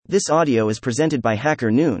This audio is presented by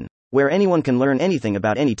Hacker Noon, where anyone can learn anything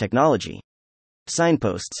about any technology.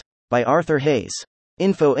 Signposts by Arthur Hayes.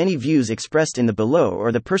 Info. Any views expressed in the below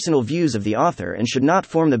are the personal views of the author and should not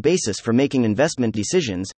form the basis for making investment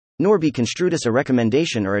decisions, nor be construed as a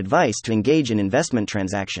recommendation or advice to engage in investment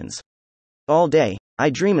transactions. All day, I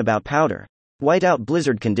dream about powder. Whiteout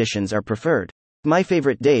blizzard conditions are preferred. My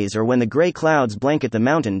favorite days are when the gray clouds blanket the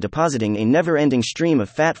mountain, depositing a never-ending stream of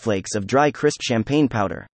fat flakes of dry, crisp champagne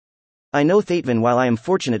powder. I know Thatvan. While I am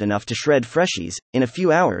fortunate enough to shred freshies, in a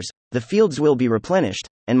few hours, the fields will be replenished,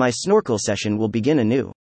 and my snorkel session will begin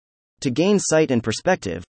anew. To gain sight and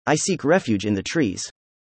perspective, I seek refuge in the trees.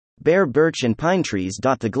 Bare birch and pine trees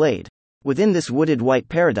dot the glade. Within this wooded white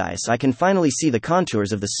paradise I can finally see the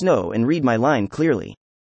contours of the snow and read my line clearly.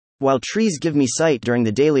 While trees give me sight during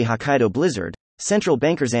the daily Hokkaido blizzard, central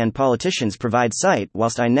bankers and politicians provide sight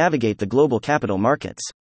whilst I navigate the global capital markets.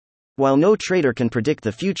 While no trader can predict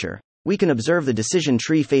the future, we can observe the decision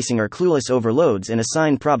tree facing our clueless overloads and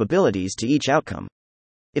assign probabilities to each outcome.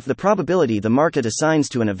 If the probability the market assigns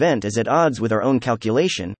to an event is at odds with our own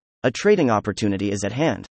calculation, a trading opportunity is at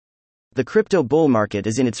hand. The crypto bull market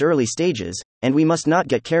is in its early stages, and we must not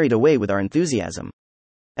get carried away with our enthusiasm.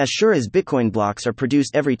 As sure as Bitcoin blocks are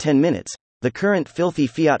produced every 10 minutes, the current filthy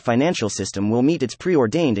fiat financial system will meet its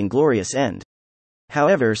preordained and glorious end.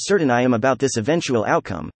 However certain I am about this eventual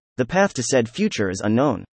outcome, the path to said future is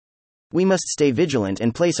unknown. We must stay vigilant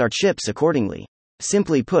and place our chips accordingly.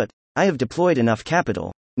 Simply put, I have deployed enough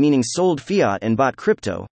capital, meaning sold fiat and bought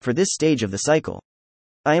crypto, for this stage of the cycle.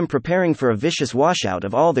 I am preparing for a vicious washout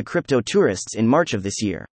of all the crypto tourists in March of this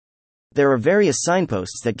year. There are various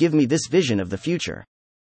signposts that give me this vision of the future.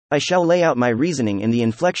 I shall lay out my reasoning in the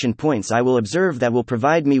inflection points I will observe that will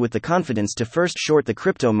provide me with the confidence to first short the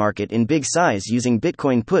crypto market in big size using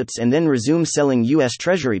Bitcoin puts and then resume selling US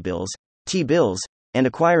Treasury bills, T-bills, and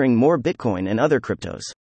acquiring more Bitcoin and other cryptos.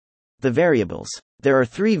 The variables. There are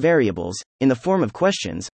three variables, in the form of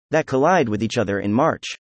questions, that collide with each other in March.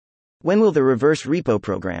 When will the reverse repo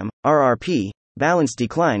program, RRP, balance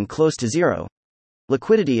decline close to zero?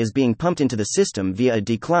 Liquidity is being pumped into the system via a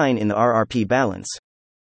decline in the RRP balance.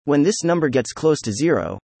 When this number gets close to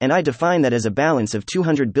zero, and I define that as a balance of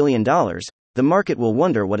 $200 billion, the market will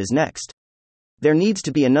wonder what is next. There needs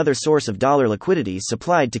to be another source of dollar liquidity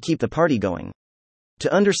supplied to keep the party going.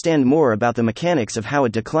 To understand more about the mechanics of how a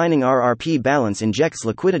declining RRP balance injects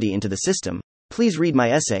liquidity into the system, please read my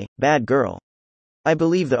essay, Bad Girl. I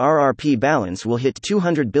believe the RRP balance will hit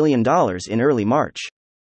 $200 billion in early March.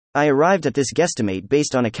 I arrived at this guesstimate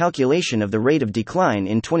based on a calculation of the rate of decline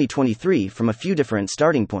in 2023 from a few different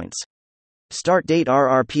starting points. Start date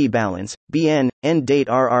RRP balance, BN, end date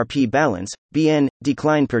RRP balance, BN,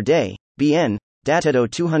 decline per day, BN, Datedo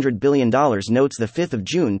 $200 billion notes the 5th of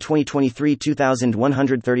June 2023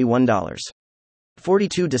 $2,131.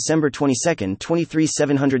 42 December 22, 23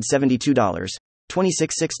 $772,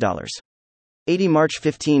 26 $6. 80 March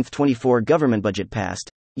 15, 24 Government budget passed.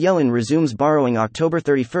 Yellen resumes borrowing October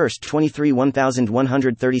 31, 23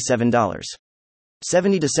 $1,137.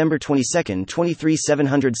 70 December 22, 23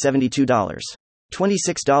 $772.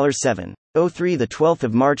 26 $7. 03 The 12th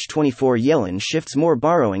of March 24 Yellen shifts more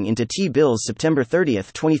borrowing into T-bills September 30,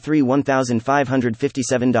 23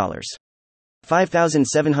 $1,557.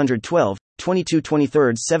 5,712, 22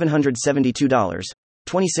 23 $772.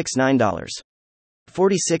 26 $9.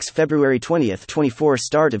 46 February 20, 24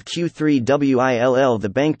 Start of Q3 WILL The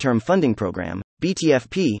Bank Term Funding Program,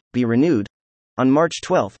 BTFP, be renewed. On March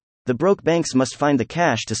 12, the broke banks must find the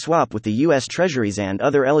cash to swap with the U.S. Treasuries and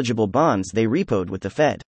other eligible bonds they repoed with the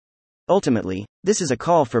Fed. Ultimately, this is a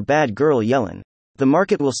call for Bad Girl Yellen. The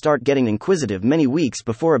market will start getting inquisitive many weeks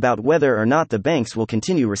before about whether or not the banks will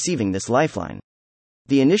continue receiving this lifeline.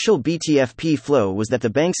 The initial BTFP flow was that the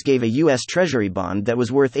banks gave a U.S. Treasury bond that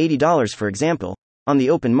was worth $80, for example, on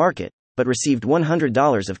the open market, but received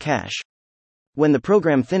 $100 of cash. When the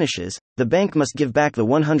program finishes, the bank must give back the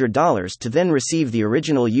 $100 to then receive the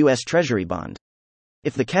original U.S. Treasury bond.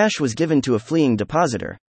 If the cash was given to a fleeing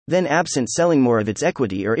depositor, then absent selling more of its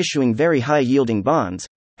equity or issuing very high-yielding bonds,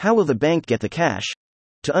 how will the bank get the cash?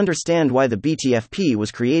 To understand why the BTFP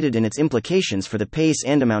was created and its implications for the pace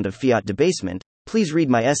and amount of fiat debasement, please read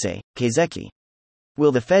my essay, Keizeki.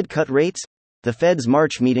 Will the Fed cut rates? The Fed's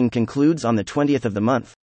March meeting concludes on the 20th of the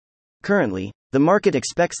month. Currently, the market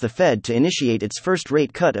expects the Fed to initiate its first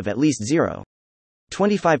rate cut of at least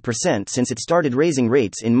 0.25% since it started raising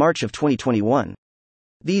rates in March of 2021.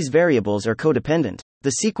 These variables are codependent.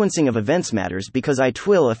 The sequencing of events matters because it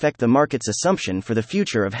will affect the market's assumption for the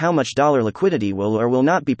future of how much dollar liquidity will or will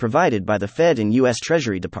not be provided by the Fed and U.S.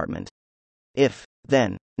 Treasury Department. If,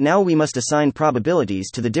 then, Now we must assign probabilities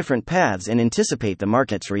to the different paths and anticipate the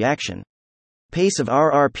market's reaction. Pace of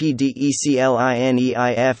RRP-DECLINEIF.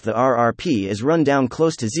 The RRP is run down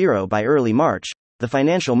close to zero by early March. The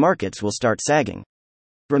financial markets will start sagging.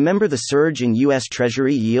 Remember the surge in U.S.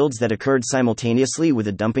 Treasury yields that occurred simultaneously with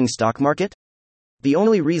a dumping stock market? The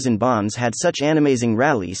only reason bonds had such an amazing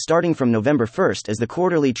rally starting from November 1st as the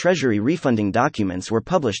quarterly Treasury refunding documents were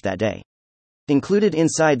published that day. Included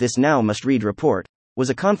inside this now must-read report was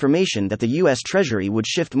a confirmation that the U.S. Treasury would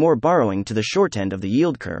shift more borrowing to the short end of the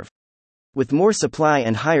yield curve. With more supply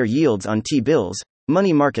and higher yields on T-bills,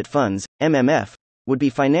 money market funds, MMF, would be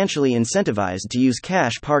financially incentivized to use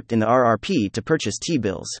cash parked in the RRP to purchase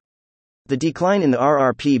T-bills. The decline in the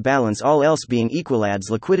RRP balance, all else being equal, adds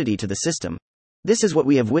liquidity to the system. This is what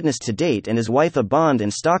we have witnessed to date and is why the bond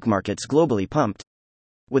and stock markets globally pumped.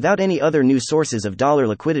 Without any other new sources of dollar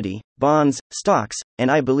liquidity, bonds, stocks, and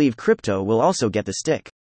I believe crypto will also get the stick.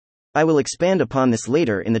 I will expand upon this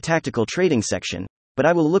later in the tactical trading section, but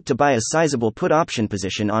I will look to buy a sizable put option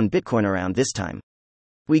position on Bitcoin around this time.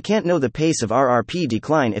 We can't know the pace of RRP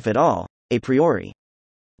decline, if at all, a priori.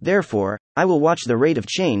 Therefore, I will watch the rate of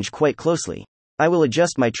change quite closely. I will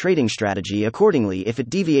adjust my trading strategy accordingly if it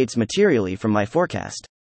deviates materially from my forecast.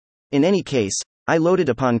 In any case, I loaded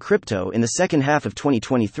upon crypto in the second half of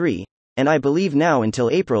 2023, and I believe now until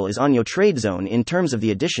April is on your trade zone in terms of the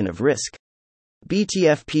addition of risk.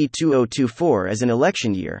 BTFP 2024 is an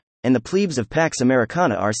election year, and the plebes of Pax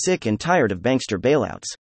Americana are sick and tired of bankster bailouts.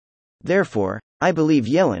 Therefore, I believe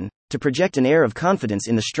Yellen, to project an air of confidence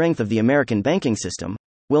in the strength of the American banking system,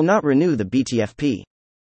 will not renew the BTFP.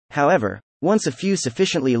 However, once a few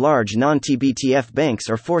sufficiently large non-TBTF banks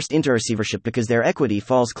are forced into receivership because their equity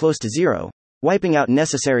falls close to zero, wiping out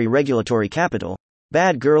necessary regulatory capital,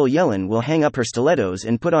 bad girl Yellen will hang up her stilettos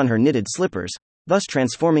and put on her knitted slippers, thus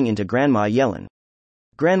transforming into Grandma Yellen.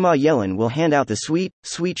 Grandma Yellen will hand out the sweet,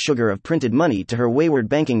 sweet sugar of printed money to her wayward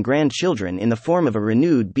banking grandchildren in the form of a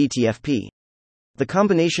renewed BTFP. The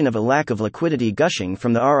combination of a lack of liquidity gushing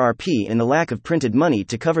from the RRP and the lack of printed money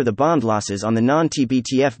to cover the bond losses on the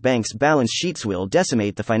non-TBTF banks' balance sheets will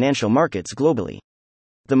decimate the financial markets globally.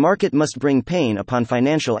 The market must bring pain upon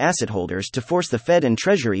financial asset holders to force the Fed and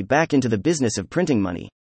Treasury back into the business of printing money.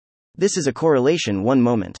 This is a correlation. One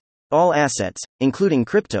moment. All assets, including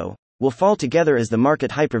crypto, will fall together as the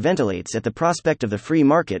market hyperventilates at the prospect of the free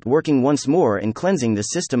market working once more and cleansing the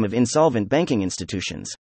system of insolvent banking institutions.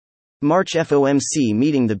 March FOMC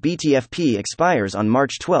meeting. The BTFP expires on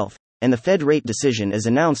March 12, and the Fed rate decision is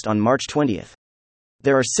announced on March 20.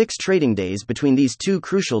 There are 6 trading days between these two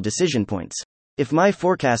crucial decision points. If my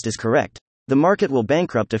forecast is correct, the market will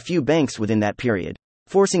bankrupt a few banks within that period,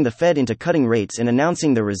 forcing the Fed into cutting rates and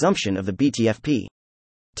announcing the resumption of the BTFP.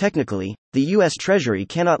 Technically, the U.S. Treasury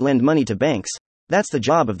cannot lend money to banks, that's the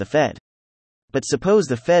job of the Fed. But suppose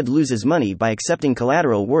the Fed loses money by accepting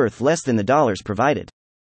collateral worth less than the dollars provided.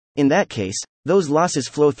 In that case, those losses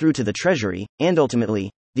flow through to the Treasury, and ultimately,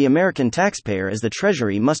 the American taxpayer, as the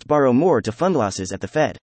Treasury must borrow more to fund losses at the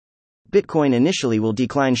Fed. Bitcoin initially will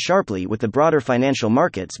decline sharply with the broader financial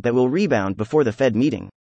markets but will rebound before the Fed meeting.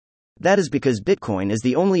 That is because Bitcoin is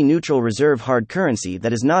the only neutral reserve hard currency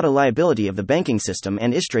that is not a liability of the banking system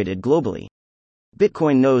and is traded globally.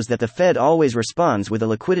 Bitcoin knows that the Fed always responds with a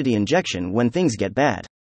liquidity injection when things get bad.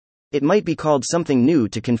 It might be called something new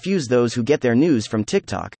to confuse those who get their news from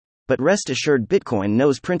TikTok, but rest assured Bitcoin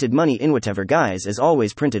knows printed money in whatever guise is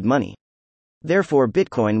always printed money. Therefore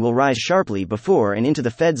Bitcoin will rise sharply before and into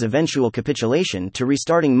the Fed's eventual capitulation to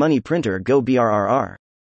restarting money printer go BRRR.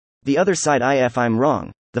 The other side, if I'm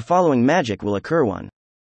wrong, the following magic will occur. 1.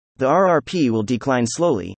 The RRP will decline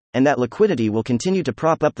slowly, and that liquidity will continue to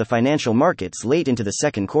prop up the financial markets late into the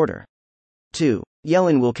second quarter. 2.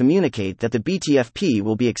 Yellen will communicate that the BTFP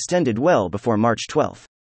will be extended well before March 12.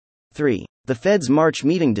 3. The Fed's March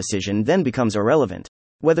meeting decision then becomes irrelevant.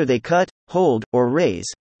 Whether they cut, hold, or raise,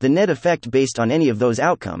 the net effect based on any of those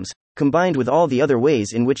outcomes, combined with all the other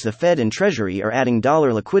ways in which the Fed and Treasury are adding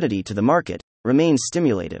dollar liquidity to the market, remains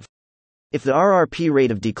stimulative. If the RRP rate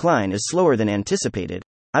of decline is slower than anticipated,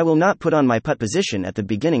 I will not put on my put position at the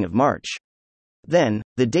beginning of March. Then,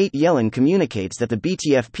 the date Yellen communicates that the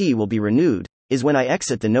BTFP will be renewed, is when I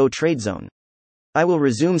exit the no-trade zone. I will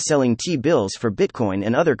resume selling T-bills for Bitcoin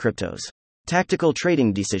and other cryptos. Tactical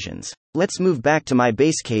trading decisions. Let's move back to my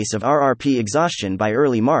base case of RRP exhaustion by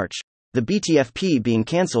early March, the BTFP being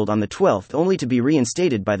cancelled on the 12th only to be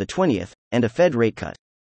reinstated by the 20th, and a Fed rate cut.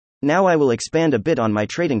 Now I will expand a bit on my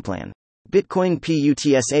trading plan. Bitcoin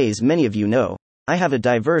PUTSA. As many of you know, I have a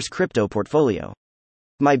diverse crypto portfolio.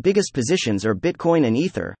 My biggest positions are Bitcoin and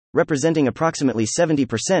Ether, representing approximately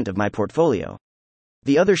 70% of my portfolio.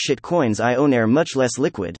 The other shit coins I own are much less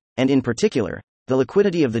liquid, and in particular, the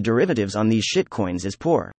liquidity of the derivatives on these shit coins is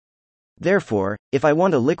poor. Therefore, if I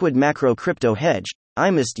want a liquid macro crypto hedge, I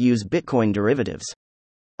must use Bitcoin derivatives.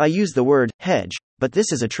 I use the word hedge, but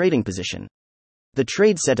this is a trading position. The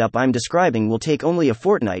trade setup I'm describing will take only a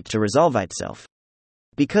fortnight to resolve itself.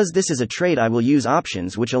 Because this is a trade, I will use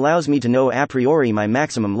options, which allows me to know a priori my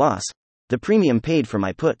maximum loss, the premium paid for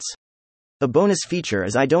my puts. A bonus feature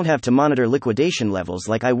is I don't have to monitor liquidation levels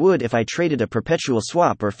like I would if I traded a perpetual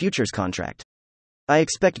swap or futures contract. I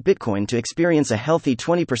expect Bitcoin to experience a healthy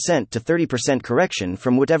 20% to 30% correction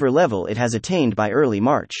from whatever level it has attained by early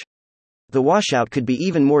March. The washout could be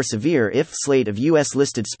even more severe if the slate of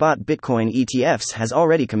US-listed spot Bitcoin ETFs has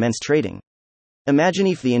already commenced trading. Imagine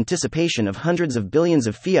if the anticipation of hundreds of billions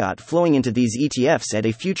of fiat flowing into these ETFs at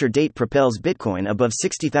a future date propels Bitcoin above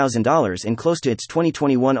 $60,000 and close to its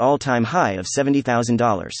 2021 all-time high of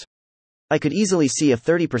 $70,000. I could easily see a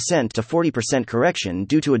 30% to 40% correction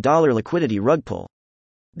due to a dollar liquidity rug pull.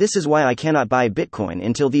 This is why I cannot buy Bitcoin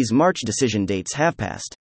until these March decision dates have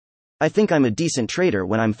passed. I think I'm a decent trader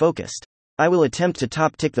when I'm focused. I will attempt to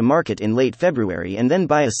top tick the market in late February and then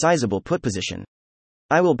buy a sizable put position.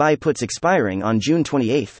 I will buy puts expiring on June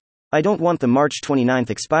 28. I don't want the March 29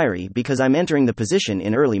 expiry because I'm entering the position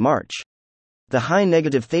in early March. The high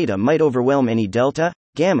negative theta might overwhelm any delta,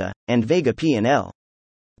 gamma, and vega P and L.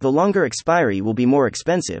 The longer expiry will be more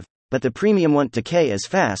expensive, but the premium won't decay as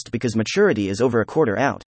fast because maturity is over a quarter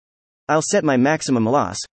out. I'll set my maximum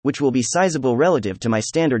loss, which will be sizable relative to my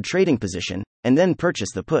standard trading position, and then purchase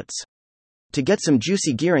the puts. To get some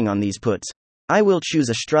juicy gearing on these puts, I will choose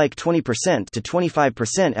a strike 20% to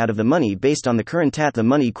 25% out of the money based on the current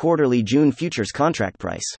at-the-money quarterly June futures contract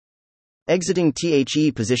price. Exiting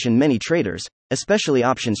THE position. Many traders, especially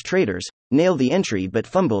options traders, nail the entry but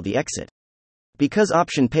fumble the exit. Because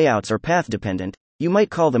option payouts are path-dependent, you might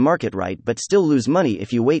call the market right but still lose money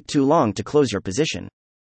if you wait too long to close your position.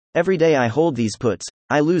 Every day I hold these puts,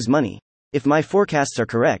 I lose money. If my forecasts are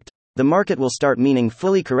correct, the market will start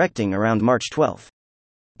meaningfully correcting around March 12.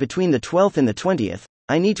 Between the 12th and the 20th,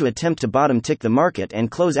 I need to attempt to bottom tick the market and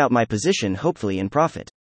close out my position, hopefully in profit.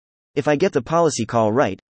 If I get the policy call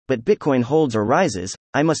right, but Bitcoin holds or rises,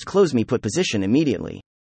 I must close me put position immediately.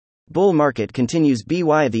 Bull market continues.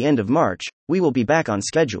 By the end of March, we will be back on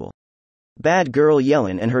schedule. Bad girl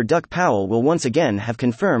Yellen and her duck Powell will once again have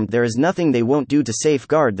confirmed there is nothing they won't do to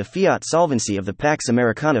safeguard the fiat solvency of the Pax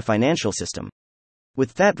Americana financial system.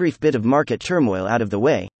 With that brief bit of market turmoil out of the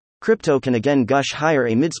way, crypto can again gush higher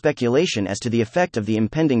amid speculation as to the effect of the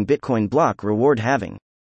impending Bitcoin block reward halving.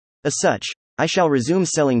 As such, I shall resume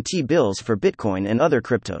selling T-bills for Bitcoin and other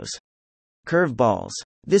cryptos. Curve balls.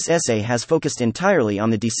 This essay has focused entirely on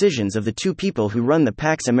the decisions of the two people who run the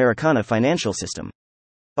Pax Americana financial system.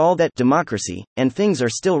 All that democracy and things are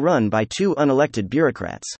still run by two unelected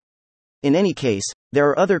bureaucrats. In any case, there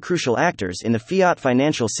are other crucial actors in the fiat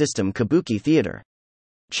financial system kabuki theater.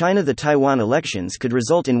 China. The Taiwan elections could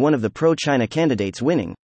result in one of the pro-China candidates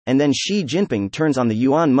winning, and then Xi Jinping turns on the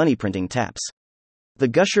yuan money printing taps. The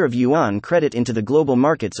gusher of yuan credit into the global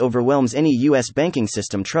markets overwhelms any US banking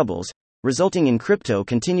system troubles, resulting in crypto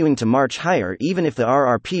continuing to march higher even if the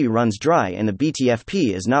RRP runs dry and the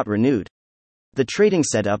BTFP is not renewed. The trading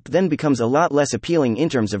setup then becomes a lot less appealing in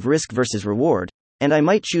terms of risk versus reward, and I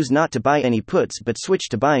might choose not to buy any puts but switch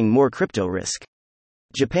to buying more crypto risk.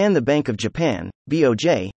 Japan. The Bank of Japan,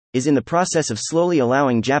 BOJ, is in the process of slowly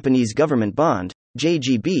allowing Japanese government bond,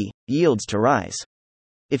 JGB, yields to rise.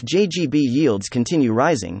 If JGB yields continue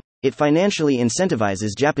rising, it financially incentivizes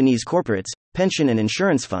Japanese corporates, pension and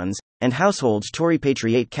insurance funds, and households to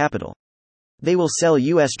repatriate capital. They will sell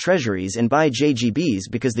US treasuries and buy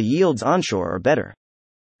JGBs because the yields onshore are better.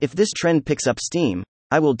 If this trend picks up steam,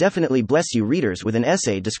 I will definitely bless you readers with an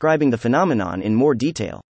essay describing the phenomenon in more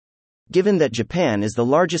detail. Given that Japan is the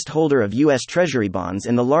largest holder of US Treasury bonds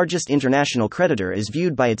and the largest international creditor is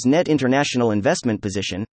viewed by its net international investment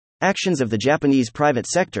position, actions of the Japanese private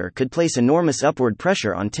sector could place enormous upward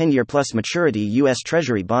pressure on 10-year-plus maturity US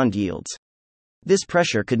Treasury bond yields. This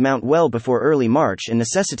pressure could mount well before early March and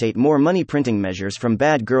necessitate more money printing measures from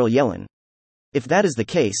bad girl Yellen. If that is the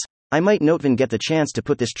case, I might not even get the chance to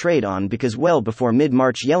put this trade on because well before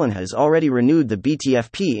mid-March Yellen has already renewed the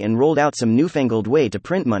BTFP and rolled out some newfangled way to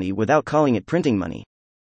print money without calling it printing money.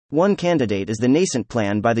 One candidate is the nascent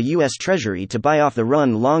plan by the US Treasury to buy off the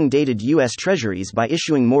run long-dated US Treasuries by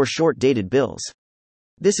issuing more short-dated bills.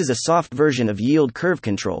 This is a soft version of yield curve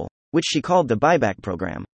control, which she called the buyback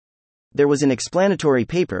program. There was an explanatory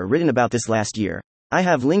paper written about this last year. I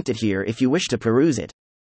have linked it here if you wish to peruse it.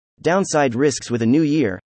 Downside risks with a new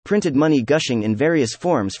year, printed money gushing in various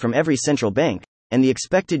forms from every central bank, and the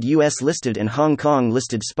expected US listed and Hong Kong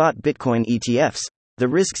listed spot Bitcoin ETFs, the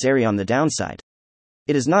risks are on the downside.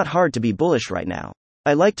 It is not hard to be bullish right now.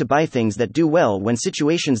 I like to buy things that do well when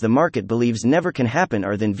situations the market believes never can happen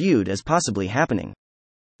are then viewed as possibly happening.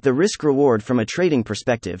 The risk-reward from a trading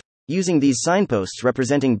perspective, using these signposts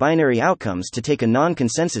representing binary outcomes to take a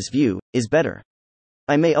non-consensus view, is better.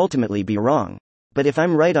 I may ultimately be wrong. But if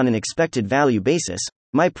I'm right on an expected value basis,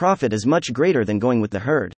 my profit is much greater than going with the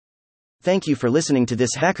herd. Thank you for listening to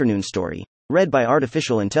this HackerNoon story, read by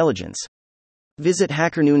Artificial Intelligence. Visit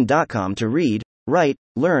hackerNoon.com to read, write,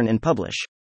 learn, and publish.